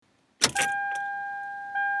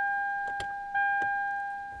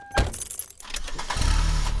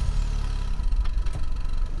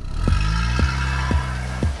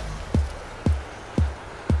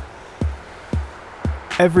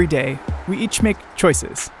Every day, we each make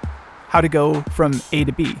choices. How to go from A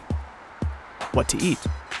to B. What to eat.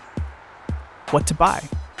 What to buy.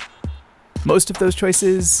 Most of those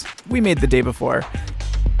choices we made the day before,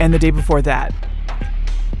 and the day before that.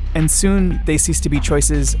 And soon they cease to be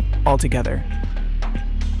choices altogether.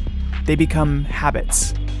 They become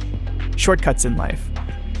habits, shortcuts in life,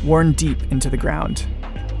 worn deep into the ground.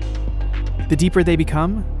 The deeper they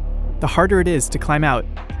become, the harder it is to climb out,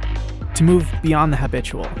 to move beyond the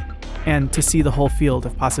habitual, and to see the whole field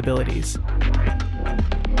of possibilities.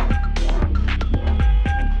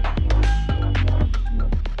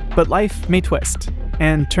 But life may twist,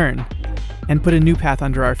 and turn, and put a new path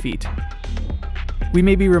under our feet. We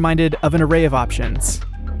may be reminded of an array of options,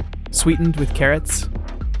 sweetened with carrots,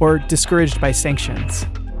 or discouraged by sanctions.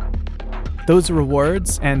 Those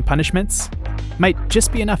rewards and punishments might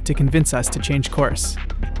just be enough to convince us to change course.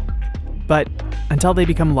 But until they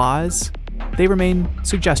become laws, they remain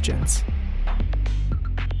suggestions.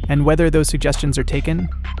 And whether those suggestions are taken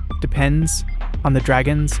depends on the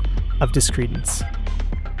dragons of discredence.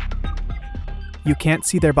 You can't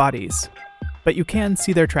see their bodies, but you can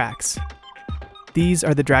see their tracks. These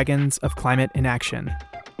are the dragons of climate inaction.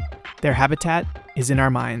 Their habitat is in our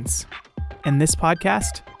minds, and this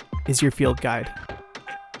podcast is your field guide.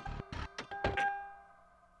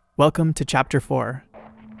 Welcome to Chapter 4,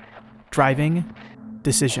 Driving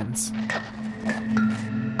Decisions.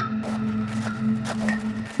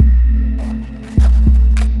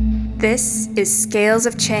 This is Scales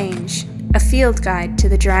of Change, a field guide to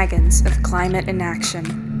the dragons of climate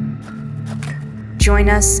inaction. Join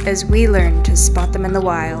us as we learn to spot them in the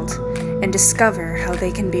wild and discover how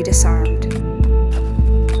they can be disarmed.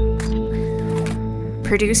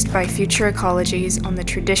 Produced by Future Ecologies on the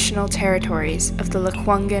traditional territories of the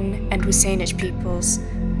Lekwungen and WSÁNEĆ peoples,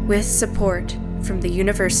 with support from the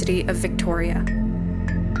University of Victoria.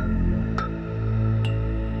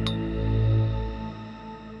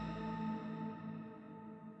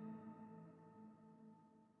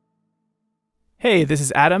 Hey, this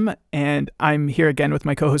is Adam, and I'm here again with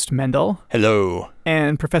my co-host Mendel. Hello.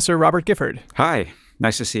 And Professor Robert Gifford. Hi,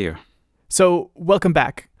 nice to see you. So, welcome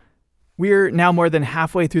back. We're now more than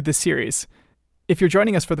halfway through this series. If you're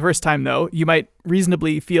joining us for the first time, though, you might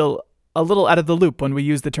reasonably feel a little out of the loop when we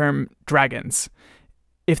use the term dragons.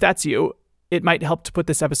 If that's you, it might help to put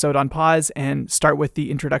this episode on pause and start with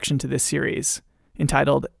the introduction to this series,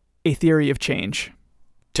 entitled A Theory of Change.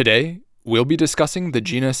 Today, we'll be discussing the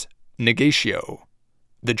genus Negatio,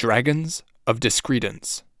 the dragons of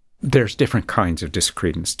discredence. There's different kinds of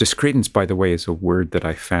discredence. Discredence, by the way, is a word that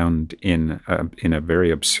I found in a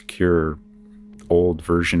very obscure old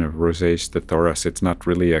version of Rosais Thesaurus. It's not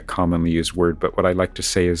really a commonly used word, but what I like to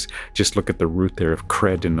say is just look at the root there of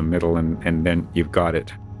cred in the middle, and then you've got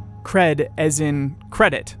it. Cred as in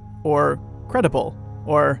credit, or credible,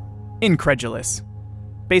 or incredulous.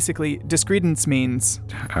 Basically, discredence means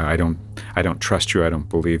I don't trust you. I don't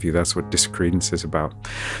believe you. That's what discredence is about.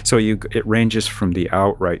 So it ranges from the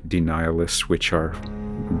outright denialists, which are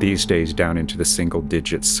these days down into the single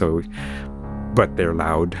digits. So, but they're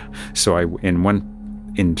loud. So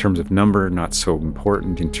in terms of number, not so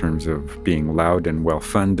important. In terms of being loud and well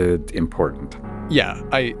funded, important. Yeah,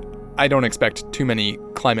 I don't expect too many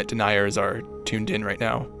climate deniers are tuned in right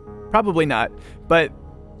now. Probably not, but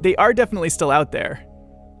they are definitely still out there.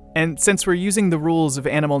 And since we're using the rules of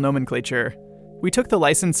animal nomenclature, we took the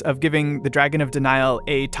license of giving the dragon of denial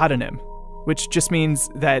a tautonym, which just means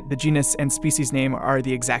that the genus and species name are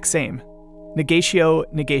the exact same. Negatio,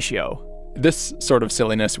 negatio. This sort of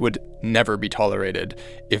silliness would never be tolerated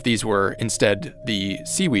if these were instead the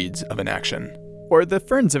seaweeds of inaction. Or the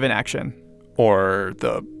ferns of inaction. Or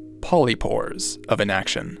the polypores of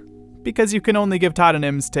inaction. Because you can only give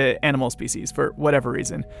tautonyms to animal species for whatever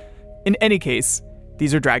reason. In any case,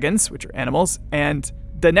 these are dragons, which are animals, and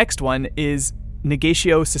the next one is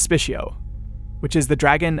Negatio suspiciio, which is the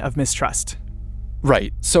dragon of mistrust.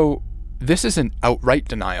 Right, so this isn't outright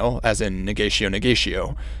denial, as in negatio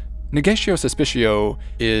negatio. Negatio suspiciio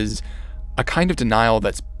is a kind of denial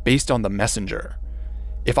that's based on the messenger.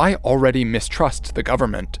 If I already mistrust the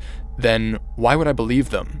government, then why would I believe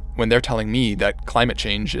them when they're telling me that climate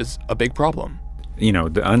change is a big problem? You know,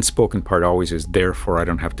 the unspoken part always is, therefore I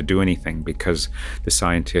don't have to do anything, because the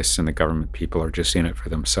scientists and the government people are just in it for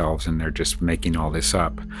themselves and they're just making all this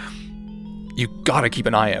up. You gotta keep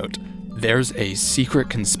an eye out. There's a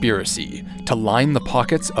secret conspiracy to line the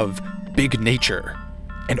pockets of big nature,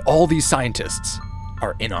 and all these scientists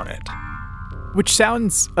are in on it. Which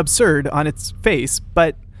sounds absurd on its face,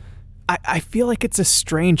 but I feel like it's a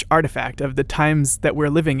strange artifact of the times that we're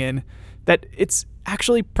living in that it's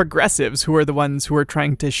actually progressives who are the ones who are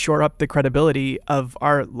trying to shore up the credibility of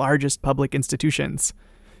our largest public institutions,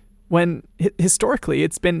 when historically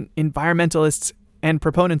it's been environmentalists and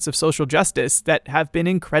proponents of social justice that have been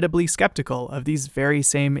incredibly skeptical of these very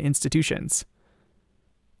same institutions.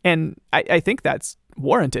 And I think that's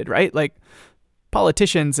warranted, right? Like,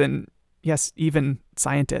 politicians and, yes, even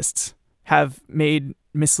scientists have made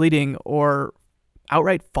misleading or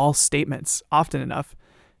outright false statements often enough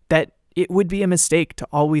that it would be a mistake to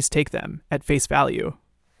always take them at face value.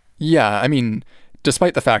 Yeah, I mean,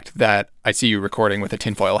 despite the fact that I see you recording with a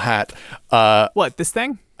tinfoil hat, what, this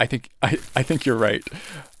thing? I think you're right.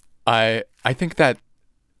 I think that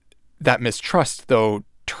mistrust, though,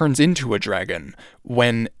 turns into a dragon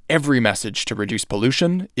when every message to reduce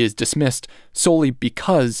pollution is dismissed solely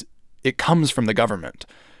because it comes from the government.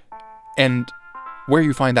 And where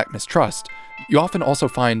you find that mistrust, you often also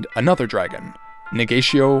find another dragon,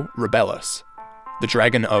 Negatio rebellis, the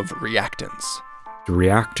dragon of reactance.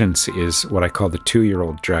 Reactance is what I call the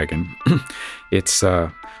 2-year-old dragon. It's,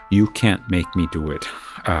 you can't make me do it.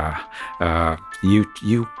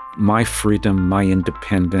 My freedom, my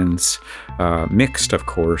independence, mixed, of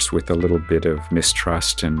course, with a little bit of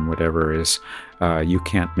mistrust and whatever is, you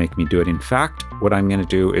can't make me do it. In fact, what I'm going to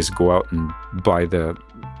do is go out and buy the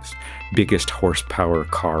biggest horsepower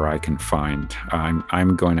car I can find.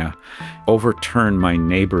 I'm going to overturn my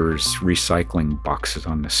neighbor's recycling boxes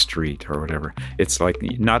on the street or whatever. It's like,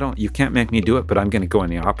 you can't make me do it, but I'm going to go in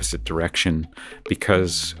the opposite direction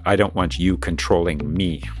because I don't want you controlling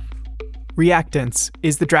me. Reactance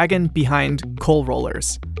is the dragon behind coal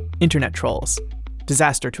rollers, internet trolls,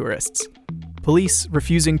 disaster tourists, police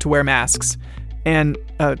refusing to wear masks, and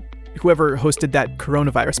whoever hosted that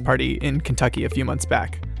coronavirus party in Kentucky a few months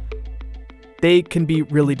back. They can be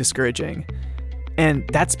really discouraging, and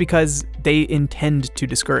that's because they intend to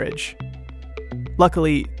discourage.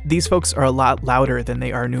 Luckily, these folks are a lot louder than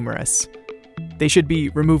they are numerous. They should be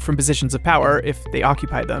removed from positions of power if they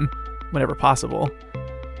occupy them, whenever possible,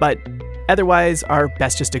 but otherwise are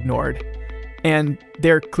best just ignored, and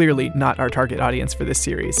they're clearly not our target audience for this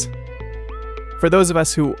series. For those of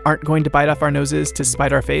us who aren't going to bite off our noses to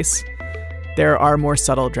spite our face, there are more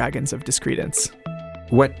subtle dragons of discredence.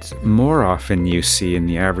 What more often you see in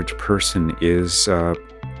the average person is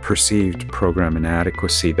perceived program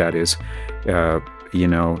inadequacy. That is,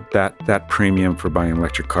 that premium for buying an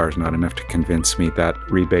electric car is not enough to convince me. That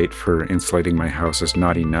rebate for insulating my house is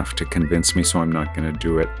not enough to convince me, so I'm not going to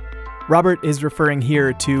do it. Robert is referring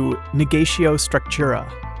here to Negatio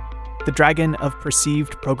structura, the dragon of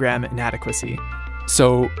perceived program inadequacy.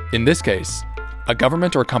 So, in this case, a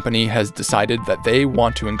government or company has decided that they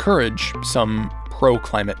want to encourage some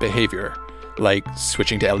pro-climate behavior, like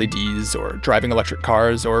switching to LEDs or driving electric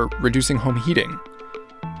cars or reducing home heating.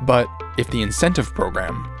 But if the incentive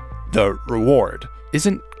program, the reward,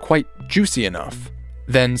 isn't quite juicy enough,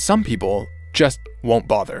 then some people just won't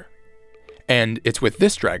bother. And it's with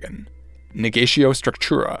this dragon, Negatio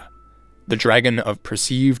structura, the dragon of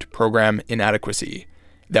perceived program inadequacy,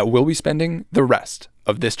 that we'll be spending the rest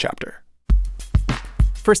of this chapter.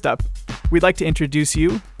 First up, we'd like to introduce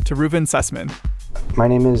you to Reuven Sussman. My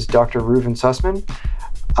name is Dr. Reuven Sussman.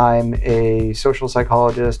 I'm a social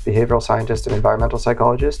psychologist, behavioral scientist, and environmental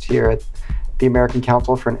psychologist here at the American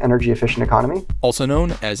Council for an Energy Efficient Economy, also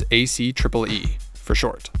known as ACEEE for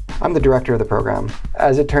short. I'm the director of the program.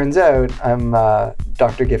 As it turns out, I'm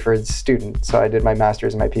Dr. Gifford's student, so I did my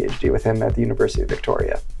master's and my PhD with him at the University of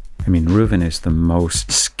Victoria. I mean, Reuven is the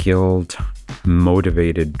most skilled,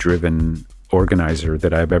 motivated, driven organizer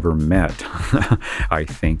that I've ever met. I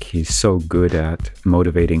think he's so good at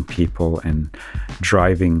motivating people and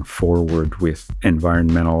driving forward with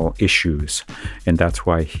environmental issues. And that's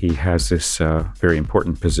why he has this very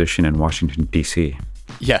important position in Washington, D.C.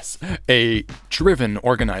 Yes, a driven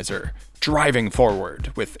organizer, driving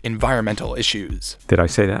forward with environmental issues. Did I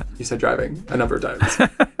say that? You said driving a number of times.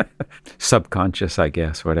 Subconscious, I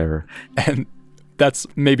guess, whatever. And that's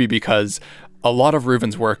maybe because a lot of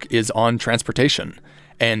Reuven's work is on transportation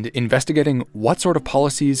and investigating what sort of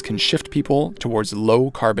policies can shift people towards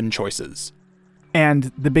low carbon choices.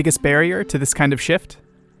 And the biggest barrier to this kind of shift?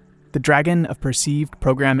 The dragon of perceived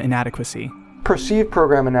program inadequacy. Perceived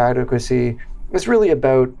program inadequacy is really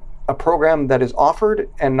about a program that is offered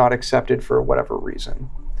and not accepted for whatever reason.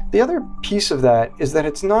 The other piece of that is that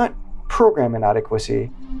it's not program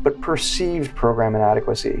inadequacy, but perceived program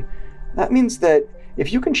inadequacy. That means that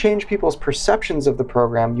if you can change people's perceptions of the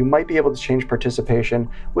program, you might be able to change participation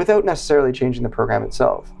without necessarily changing the program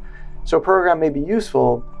itself. So a program may be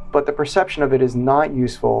useful, but the perception of it is not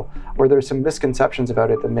useful, or there's some misconceptions about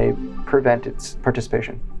it that may prevent its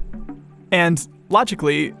participation. And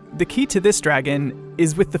logically, the key to this dragon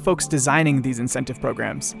is with the folks designing these incentive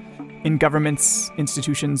programs in governments,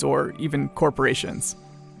 institutions, or even corporations.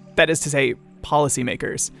 That is to say,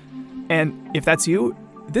 policymakers. And if that's you,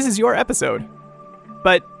 this is your episode.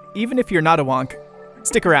 But even if you're not a wonk,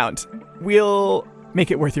 stick around. We'll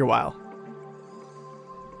make it worth your while.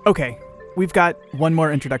 Okay, we've got one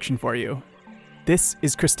more introduction for you. This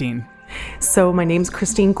is Christine. So my name's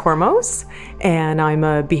Christine Kormos, and I'm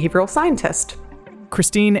a behavioral scientist.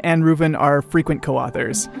 Christine and Reuven are frequent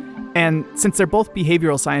co-authors. And since they're both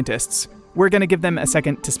behavioral scientists, we're going to give them a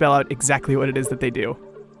second to spell out exactly what it is that they do.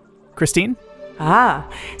 Christine?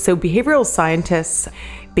 So behavioral scientists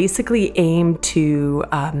basically aim to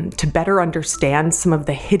better understand some of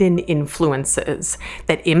the hidden influences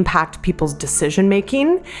that impact people's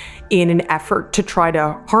decision-making in an effort to try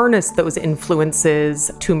to harness those influences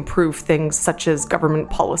to improve things such as government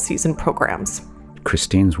policies and programs.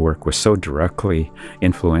 Christine's work was so directly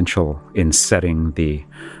influential in setting the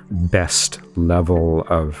best level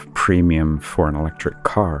of premium for an electric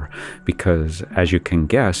car, because as you can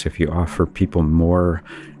guess, if you offer people more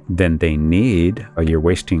than they need, you're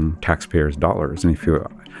wasting taxpayers' dollars. And if you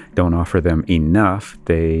don't offer them enough,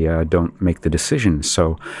 they don't make the decision.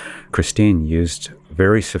 So Christine used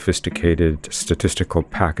very sophisticated statistical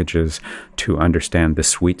packages to understand the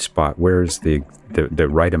sweet spot. Where's the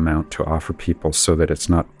right amount to offer people so that it's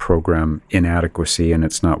not program inadequacy and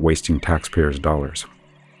it's not wasting taxpayers' dollars.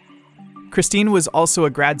 Christine was also a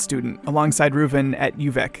grad student alongside Reuven at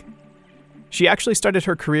UVic. She actually started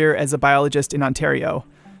her career as a biologist in Ontario,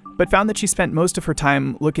 but found that she spent most of her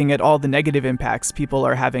time looking at all the negative impacts people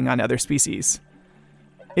are having on other species.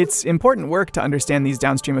 It's important work to understand these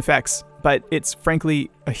downstream effects, but it's frankly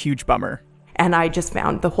a huge bummer. And I just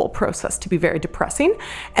found the whole process to be very depressing.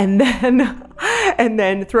 And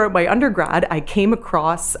then throughout my undergrad, I came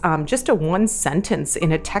across just a one sentence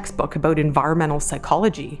in a textbook about environmental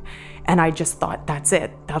psychology. And I just thought, that's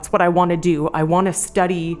it. That's what I want to do. I want to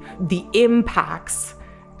study the impacts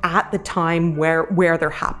at the time where they're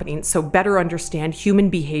happening. So better understand human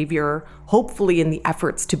behavior, hopefully in the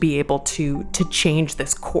efforts to be able to change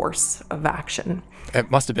this course of action.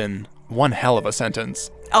 It must have been one hell of a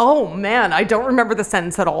sentence. Oh man, I don't remember the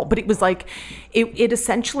sentence at all, but it was like, it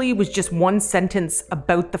essentially was just one sentence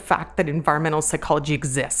about the fact that environmental psychology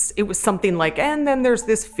exists. It was something like, and then there's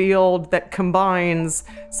this field that combines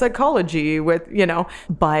psychology with,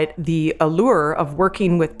 but the allure of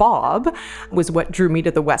working with Bob was what drew me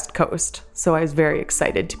to the West Coast. So I was very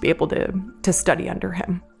excited to be able to study under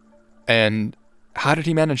him. And how did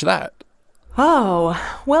he manage that? Oh,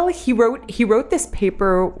 well, he wrote this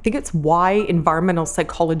paper, I think it's Why Environmental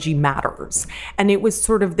Psychology Matters. And it was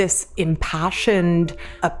sort of this impassioned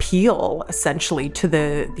appeal, essentially, to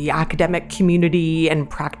the academic community and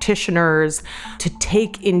practitioners to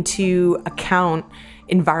take into account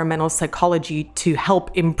environmental psychology to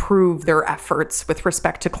help improve their efforts with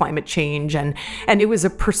respect to climate change. And it was a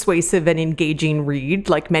persuasive and engaging read,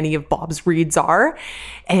 like many of Bob's reads are.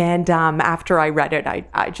 And after I read it,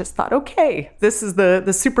 I just thought, okay, this is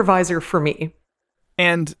the supervisor for me.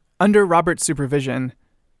 And under Robert's supervision,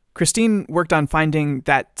 Christine worked on finding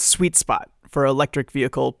that sweet spot for electric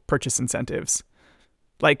vehicle purchase incentives.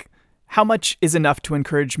 Like, how much is enough to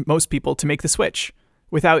encourage most people to make the switch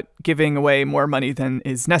without giving away more money than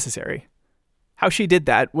is necessary? How she did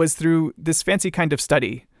that was through this fancy kind of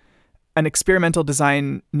study, an experimental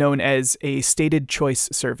design known as a stated choice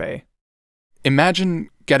survey. Imagine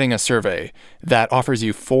getting a survey that offers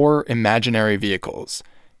you 4 imaginary vehicles,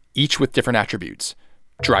 each with different attributes.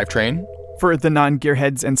 Drivetrain. For the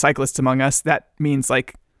non-gearheads and cyclists among us, that means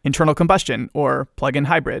like internal combustion or plug-in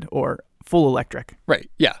hybrid or full electric. Right,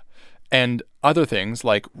 yeah. And other things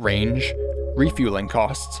like range, refueling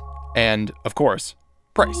costs, and, of course,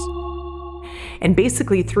 price. And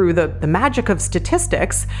basically through the magic of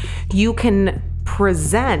statistics, you can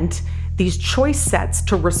present these choice sets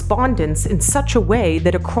to respondents in such a way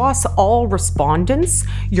that across all respondents,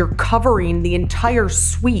 you're covering the entire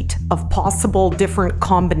suite of possible different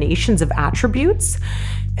combinations of attributes.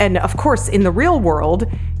 And of course, in the real world,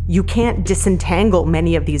 you can't disentangle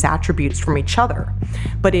many of these attributes from each other.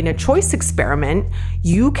 But in a choice experiment,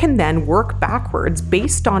 you can then work backwards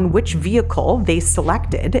based on which vehicle they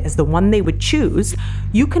selected as the one they would choose.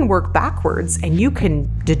 You can work backwards and you can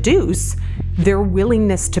deduce their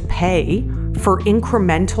willingness to pay for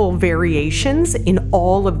incremental variations in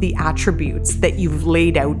all of the attributes that you've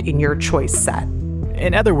laid out in your choice set.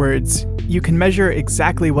 In other words, you can measure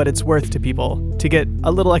exactly what it's worth to people to get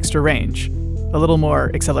a little extra range, a little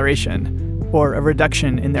more acceleration, or a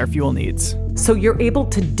reduction in their fuel needs. So you're able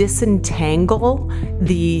to disentangle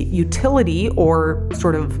the utility or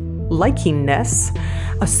sort of likingness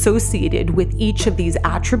associated with each of these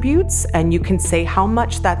attributes, and you can say how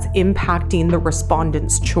much that's impacting the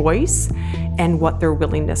respondent's choice and what their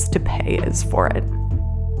willingness to pay is for it.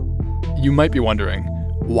 You might be wondering,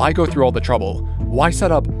 why go through all the trouble? Why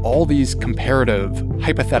set up all these comparative,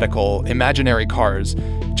 hypothetical, imaginary cars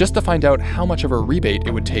just to find out how much of a rebate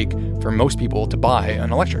it would take for most people to buy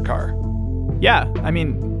an electric car? Yeah, I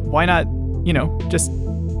mean, why not, just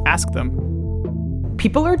ask them?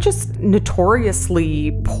 People are just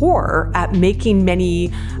notoriously poor at making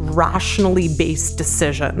many rationally based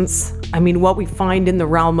decisions. I mean, what we find in the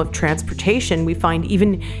realm of transportation, we find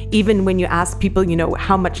even when you ask people,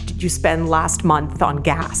 how much did you spend last month on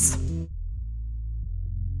gas?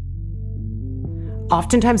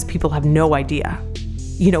 Oftentimes people have no idea.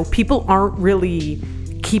 People aren't really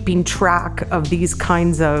keeping track of these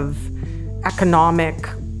kinds of economic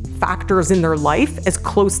factors in their life as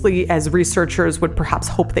closely as researchers would perhaps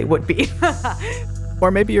hope they would be.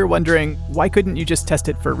 Or maybe you're wondering, why couldn't you just test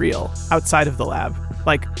it for real, outside of the lab?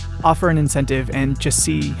 Like, offer an incentive and just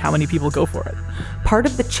see how many people go for it. Part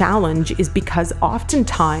of the challenge is because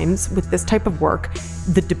oftentimes with this type of work,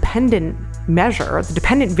 the dependent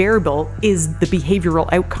variable is the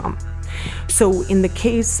behavioral outcome. So in the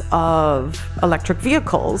case of electric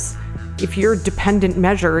vehicles, if your dependent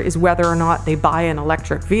measure is whether or not they buy an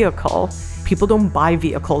electric vehicle, people don't buy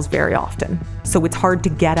vehicles very often. So it's hard to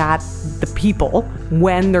get at the people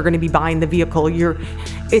when they're going to be buying the vehicle.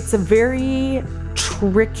 It's a very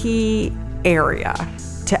tricky area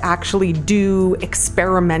to actually do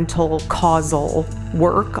experimental causal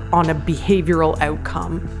work on a behavioral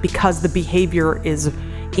outcome because the behavior is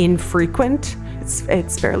infrequent.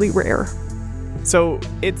 It's fairly rare. So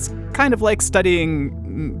it's kind of like studying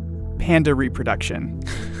panda reproduction.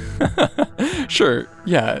 Sure,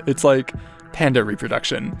 yeah, it's like panda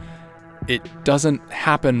reproduction. It doesn't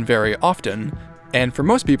happen very often, and for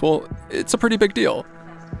most people, it's a pretty big deal.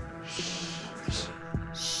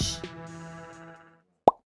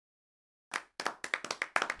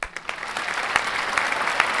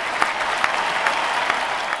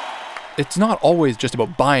 It's not always just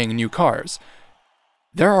about buying new cars.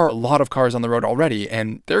 There are a lot of cars on the road already,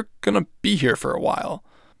 and they're gonna be here for a while.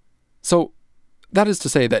 So that is to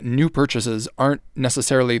say that new purchases aren't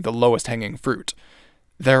necessarily the lowest hanging fruit.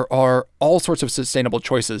 There are all sorts of sustainable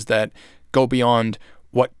choices that go beyond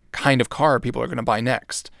what kind of car people are going to buy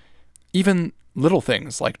next. Even little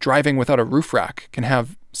things like driving without a roof rack can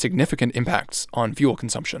have significant impacts on fuel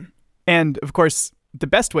consumption. And of course, the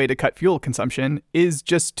best way to cut fuel consumption is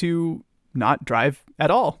just to not drive at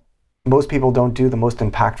all. Most people don't do the most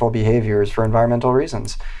impactful behaviors for environmental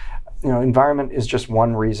reasons. Environment is just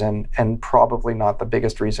one reason and probably not the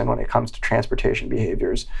biggest reason when it comes to transportation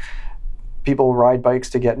behaviors. People ride bikes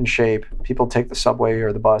to get in shape. People take the subway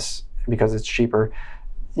or the bus because it's cheaper.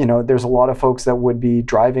 There's a lot of folks that would be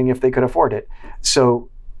driving if they could afford it. So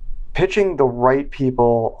pitching the right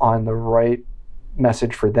people on the right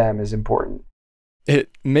message for them is important. It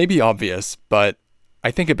may be obvious, but I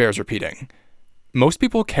think it bears repeating. Most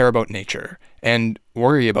people care about nature and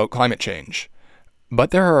worry about climate change.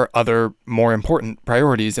 But there are other, more important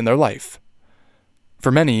priorities in their life. For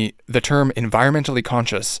many, the term environmentally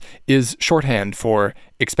conscious is shorthand for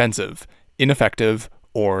expensive, ineffective,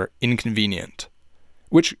 or inconvenient,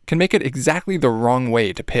 which can make it exactly the wrong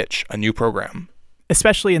way to pitch a new program.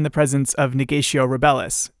 Especially in the presence of Negatio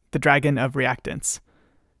Rebellis, the dragon of reactants.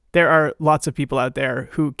 There are lots of people out there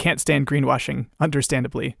who can't stand greenwashing,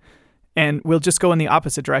 understandably, and will just go in the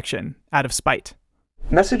opposite direction, out of spite.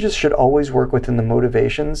 Messages should always work within the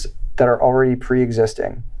motivations that are already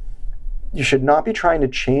pre-existing. You should not be trying to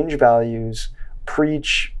change values,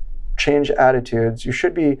 preach, change attitudes. You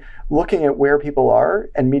should be looking at where people are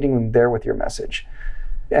and meeting them there with your message.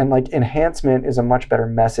 And enhancement is a much better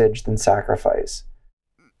message than sacrifice.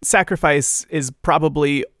 Sacrifice is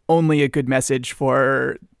probably only a good message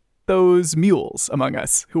for those mules among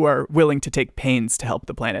us who are willing to take pains to help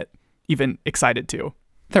the planet, even excited to.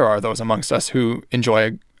 There are those amongst us who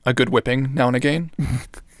enjoy a good whipping now and again.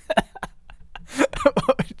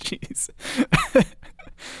 Oh, jeez.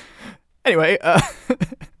 Anyway,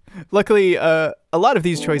 luckily, a lot of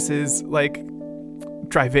these choices, like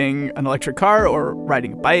driving an electric car or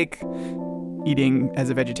riding a bike, eating as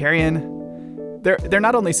a vegetarian, they're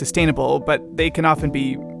not only sustainable, but they can often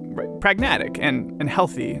be pragmatic and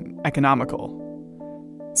healthy and economical.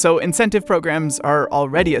 So incentive programs are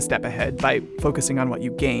already a step ahead by focusing on what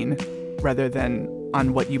you gain rather than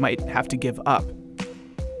on what you might have to give up.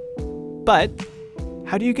 But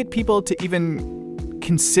how do you get people to even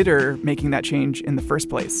consider making that change in the first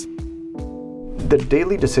place? The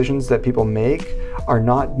daily decisions that people make are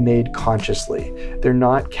not made consciously. They're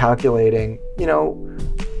not calculating,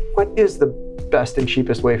 what is the best and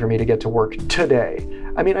cheapest way for me to get to work today?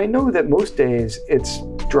 I mean, I know that most days it's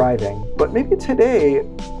driving, but maybe today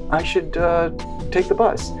I should take the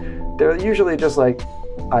bus. They're usually just like,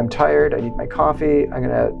 I'm tired, I need my coffee, I'm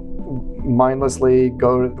gonna mindlessly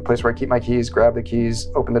go to the place where I keep my keys, grab the keys,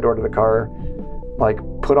 open the door to the car,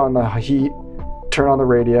 put on the heat, turn on the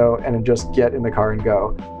radio, and then just get in the car and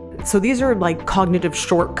go. So these are like cognitive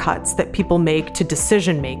shortcuts that people make to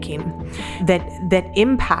decision making that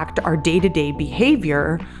impact our day-to-day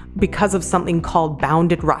behavior because of something called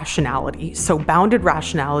bounded rationality. So bounded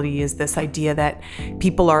rationality is this idea that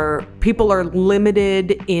people are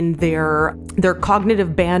limited in their cognitive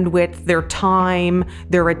bandwidth, their time,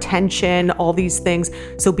 their attention, all these things.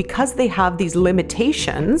 So because they have these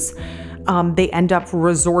limitations, they end up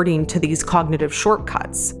resorting to these cognitive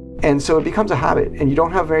shortcuts. And so it becomes a habit, and you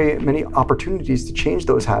don't have very many opportunities to change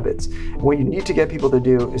those habits. And what you need to get people to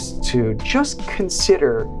do is to just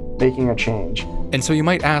consider making a change. And so you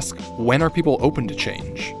might ask, when are people open to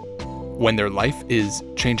change? When their life is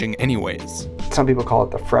changing anyways. Some people call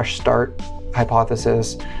it the fresh start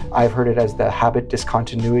hypothesis. I've heard it as the habit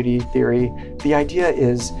discontinuity theory. The idea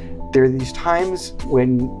is there are these times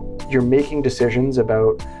when you're making decisions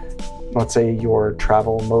about, let's say, your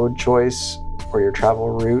travel mode choice or your travel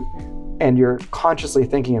route, and you're consciously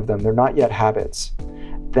thinking of them. They're not yet habits.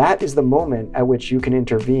 That is the moment at which you can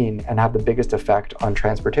intervene and have the biggest effect on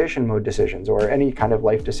transportation mode decisions or any kind of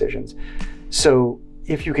life decisions. So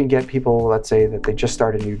if you can get people, let's say that they just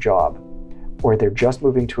start a new job or they're just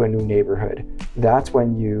moving to a new neighborhood, that's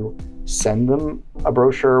when you send them a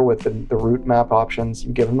brochure with the route map options,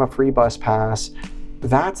 you give them a free bus pass.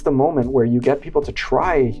 That's the moment where you get people to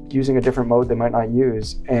try using a different mode they might not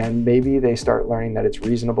use, and maybe they start learning that it's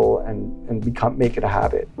reasonable and make it a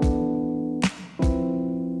habit.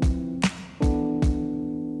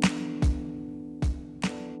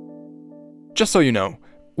 Just so you know,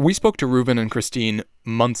 we spoke to Reuven and Christine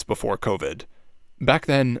months before COVID. Back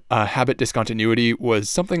then, habit discontinuity was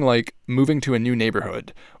something like moving to a new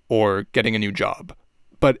neighborhood or getting a new job.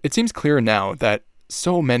 But it seems clear now that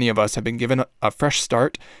so many of us have been given a fresh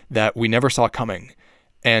start that we never saw coming.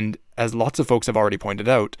 And as lots of folks have already pointed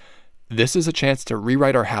out, this is a chance to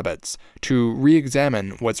rewrite our habits, to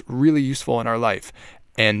re-examine what's really useful in our life,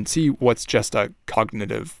 and see what's just a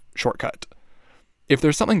cognitive shortcut. If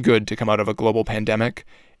there's something good to come out of a global pandemic,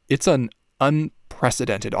 it's an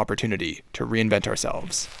unprecedented opportunity to reinvent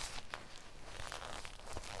ourselves.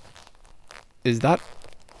 Is that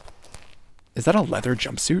a leather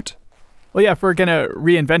jumpsuit? Well, yeah, if we're going to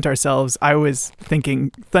reinvent ourselves, I was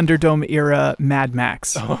thinking Thunderdome era Mad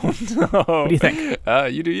Max. Oh, no. What do you think?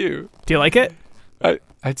 You do you. Do you like it?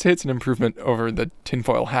 I'd say it's an improvement over the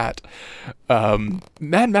tinfoil hat.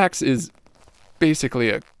 Mad Max is basically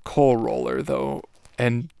a coal roller, though,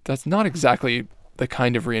 and that's not exactly the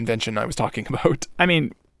kind of reinvention I was talking about. I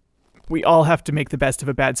mean, we all have to make the best of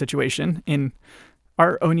a bad situation in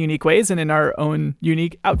our own unique ways and in our own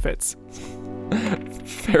unique outfits.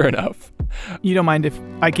 Fair enough. You don't mind if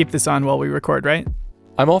I keep this on while we record, right?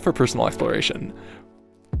 I'm all for personal exploration.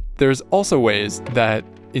 There's also ways that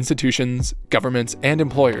institutions, governments, and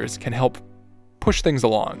employers can help push things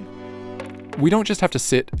along. We don't just have to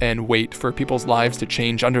sit and wait for people's lives to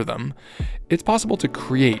change under them. It's possible to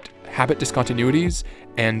create habit discontinuities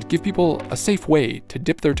and give people a safe way to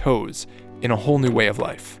dip their toes in a whole new way of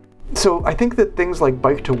life. So I think that things like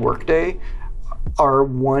Bike to Work Day are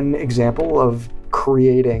one example of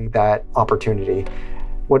creating that opportunity.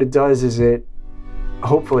 What it does is it,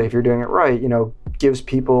 hopefully, if you're doing it right, gives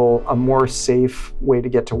people a more safe way to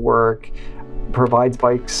get to work, provides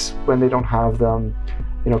bikes when they don't have them,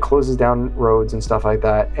 closes down roads and stuff like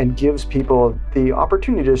that, and gives people the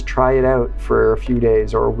opportunity to just try it out for a few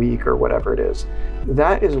days or a week or whatever it is.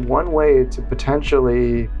 That is one way to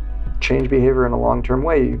potentially change behavior in a long-term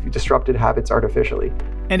way. You've disrupted habits artificially.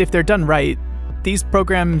 And if they're done right, these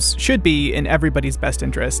programs should be in everybody's best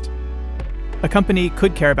interest. A company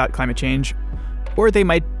could care about climate change, or they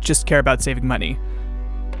might just care about saving money.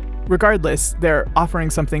 Regardless, they're offering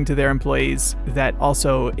something to their employees that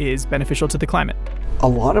also is beneficial to the climate. A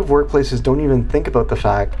lot of workplaces don't even think about the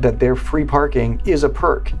fact that their free parking is a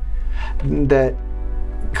perk. That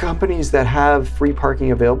companies that have free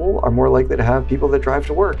parking available are more likely to have people that drive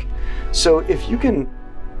to work. So if you can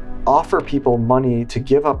offer people money to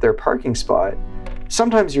give up their parking spot,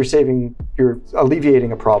 sometimes you're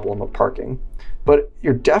alleviating a problem of parking, but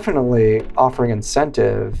you're definitely offering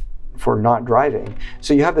incentive for not driving.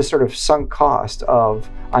 So you have this sort of sunk cost of,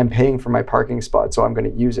 I'm paying for my parking spot, so I'm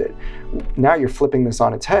going to use it. Now you're flipping this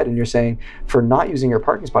on its head and you're saying, for not using your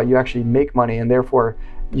parking spot, you actually make money, and therefore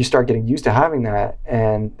you start getting used to having that,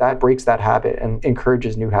 and that breaks that habit and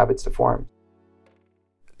encourages new habits to form.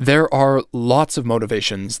 There are lots of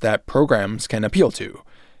motivations that programs can appeal to,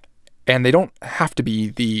 and they don't have to be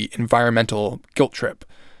the environmental guilt trip.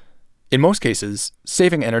 In most cases,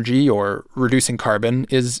 saving energy or reducing carbon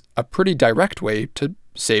is a pretty direct way to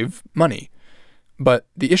save money. But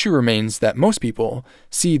the issue remains that most people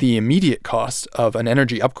see the immediate cost of an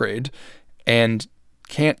energy upgrade and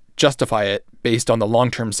can't justify it based on the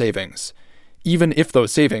long-term savings, even if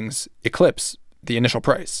those savings eclipse the initial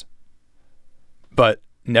price. But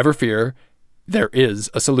never fear, there is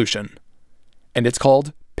a solution. And it's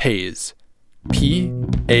called PAYS.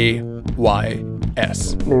 P-A-Y-S.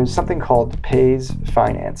 There's something called PAYS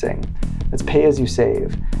financing. It's pay as you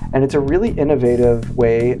save. And it's a really innovative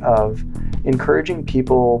way of encouraging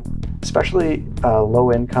people, especially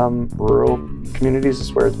low-income rural communities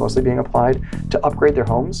is where it's mostly being applied, to upgrade their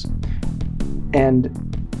homes. And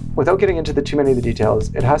without getting into too many of the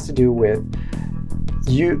details, it has to do with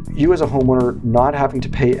you as a homeowner not having to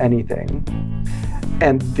pay anything.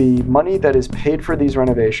 And the money that is paid for these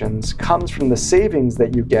renovations comes from the savings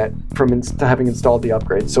that you get from having installed the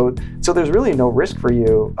upgrade. So there's really no risk for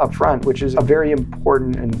you up front, which is a very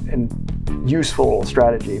important and useful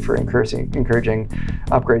strategy for encouraging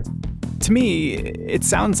upgrades. To me, it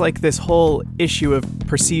sounds like this whole issue of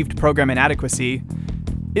perceived program inadequacy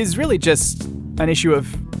is really just an issue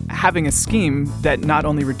of having a scheme that not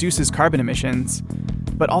only reduces carbon emissions,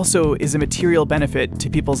 but also is a material benefit to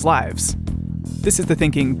people's lives. This is the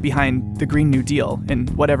thinking behind the Green New Deal in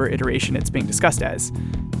whatever iteration it's being discussed as.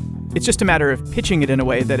 It's just a matter of pitching it in a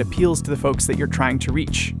way that appeals to the folks that you're trying to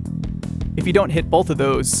reach. If you don't hit both of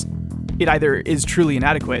those, it either is truly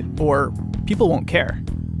inadequate or people won't care.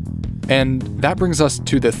 And that brings us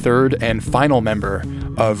to the third and final member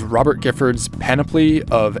of Robert Gifford's panoply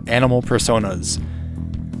of animal personas.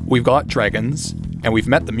 We've got dragons, and we've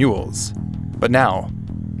met the mules. But now,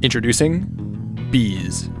 introducing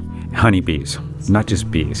bees. Honeybees, not just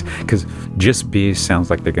bees, because just bees sounds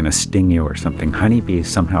like they're going to sting you or something. Honeybees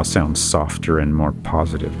somehow sound softer and more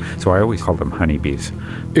positive, so I always call them honeybees.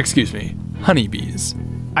 Excuse me, honeybees.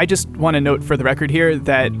 I just want to note for the record here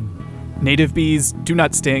that native bees do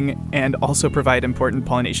not sting and also provide important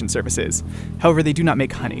pollination services. However, they do not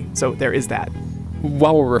make honey, so there is that.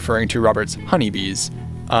 While we're referring to Robert's honeybees,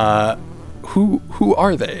 who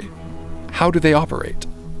are they? How do they operate?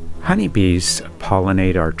 Honeybees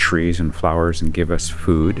pollinate our trees and flowers and give us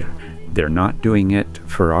food. They're not doing it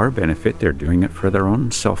for our benefit. They're doing it for their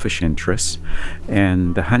own selfish interests.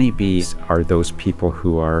 And the honeybees are those people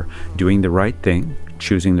who are doing the right thing,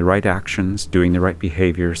 choosing the right actions, doing the right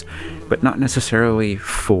behaviors, but not necessarily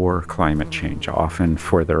for climate change, often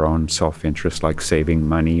for their own self-interest, like saving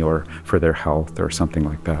money or for their health or something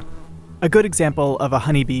like that. A good example of a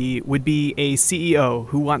honeybee would be a CEO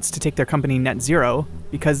who wants to take their company net zero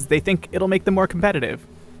because they think it'll make them more competitive.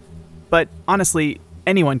 But honestly,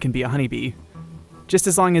 anyone can be a honeybee, just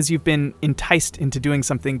as long as you've been enticed into doing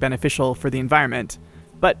something beneficial for the environment,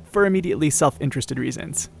 but for immediately self-interested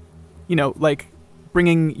reasons. You know, like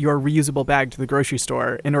bringing your reusable bag to the grocery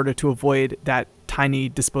store in order to avoid that tiny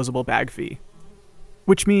disposable bag fee.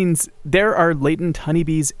 Which means there are latent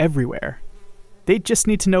honeybees everywhere. They just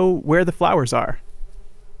need to know where the flowers are.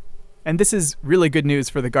 And this is really good news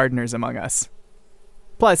for the gardeners among us.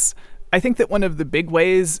 Plus, I think that one of the big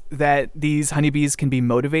ways that these honeybees can be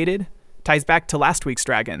motivated ties back to last week's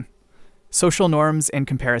dragon: social norms and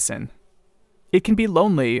comparison. It can be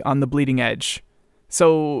lonely on the bleeding edge.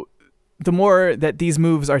 So the more that these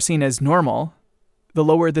moves are seen as normal, the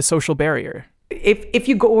lower the social barrier. If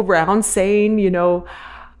you go around saying,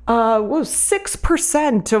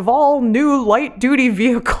 6% of all new light-duty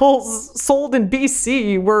vehicles sold in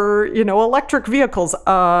BC were, electric vehicles.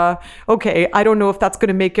 Okay, I don't know if that's going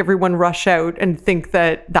to make everyone rush out and think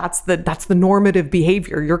that that's the normative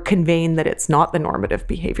behavior. You're conveying that it's not the normative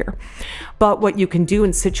behavior. But what you can do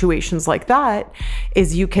in situations like that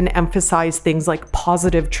is you can emphasize things like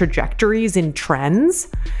positive trajectories in trends.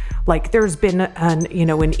 Like there's been an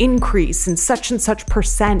increase in such and such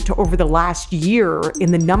percent over the last year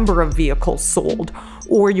in the number of vehicles sold.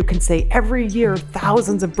 Or you can say every year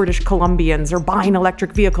thousands of British Columbians are buying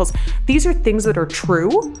electric vehicles. These are things that are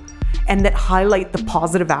true and that highlight the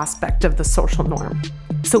positive aspect of the social norm.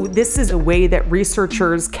 So this is a way that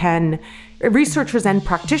researchers and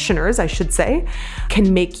practitioners, I should say,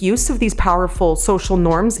 can make use of these powerful social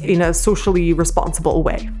norms in a socially responsible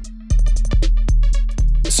way.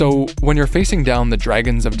 So, when you're facing down the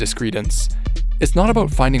dragons of discredence, it's not about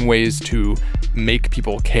finding ways to make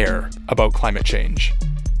people care about climate change.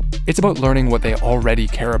 It's about learning what they already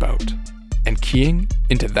care about and keying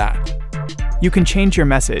into that. You can change your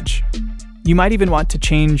message. You might even want to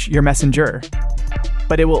change your messenger.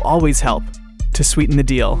 But it will always help to sweeten the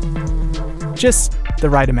deal. Just the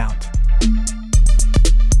right amount.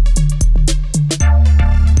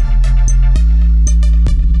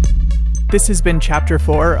 This has been Chapter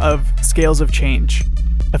 4 of Scales of Change,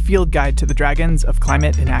 a field guide to the dragons of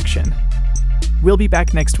climate inaction. We'll be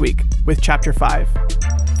back next week with Chapter 5,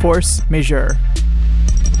 Force Majeure.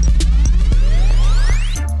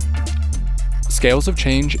 Scales of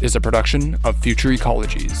Change is a production of Future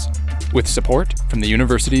Ecologies, with support from the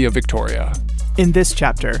University of Victoria. In this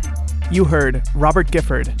chapter, you heard Robert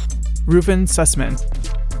Gifford, Reuven Sussman,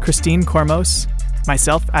 Christine Kormos,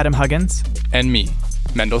 myself, Adam Huggins, And me,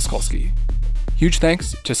 Mendel Skolsky. Huge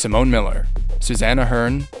thanks to Simone Miller, Susanna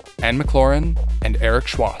Hearn, Anne McLaurin, and Eric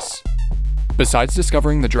Schwass. Besides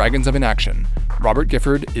discovering the dragons of inaction, Robert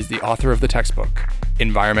Gifford is the author of the textbook,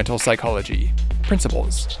 Environmental Psychology,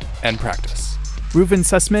 Principles and Practice. Reuven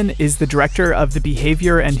Sussman is the director of the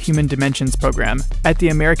Behavior and Human Dimensions program at the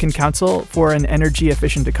American Council for an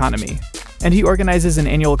Energy-Efficient Economy, and he organizes an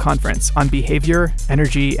annual conference on behavior,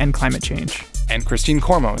 energy, and climate change. And Christine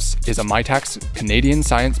Kormos is a MITAC's Canadian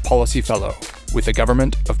Science Policy Fellow with the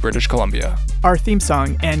Government of British Columbia. Our theme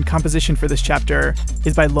song and composition for this chapter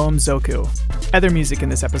is by Loam Zoku. Other music in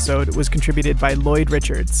this episode was contributed by Lloyd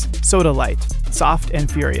Richards, Soda Light, Soft and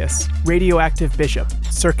Furious, Radioactive Bishop,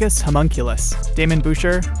 Circus Homunculus, Damon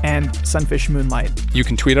Boucher, and Sunfish Moonlight. You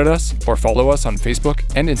can tweet at us or follow us on Facebook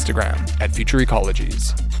and Instagram at Future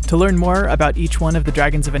Ecologies. To learn more about each one of the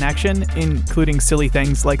dragons of inaction, including silly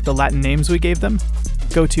things like the Latin names we gave them,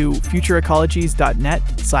 go to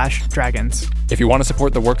futureecologies.net/dragons. If you want to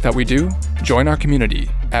support the work that we do, join our community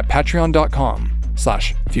at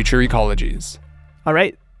patreon.com/futureecologies. All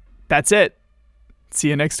right, that's it. See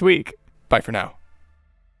you next week. Bye for now.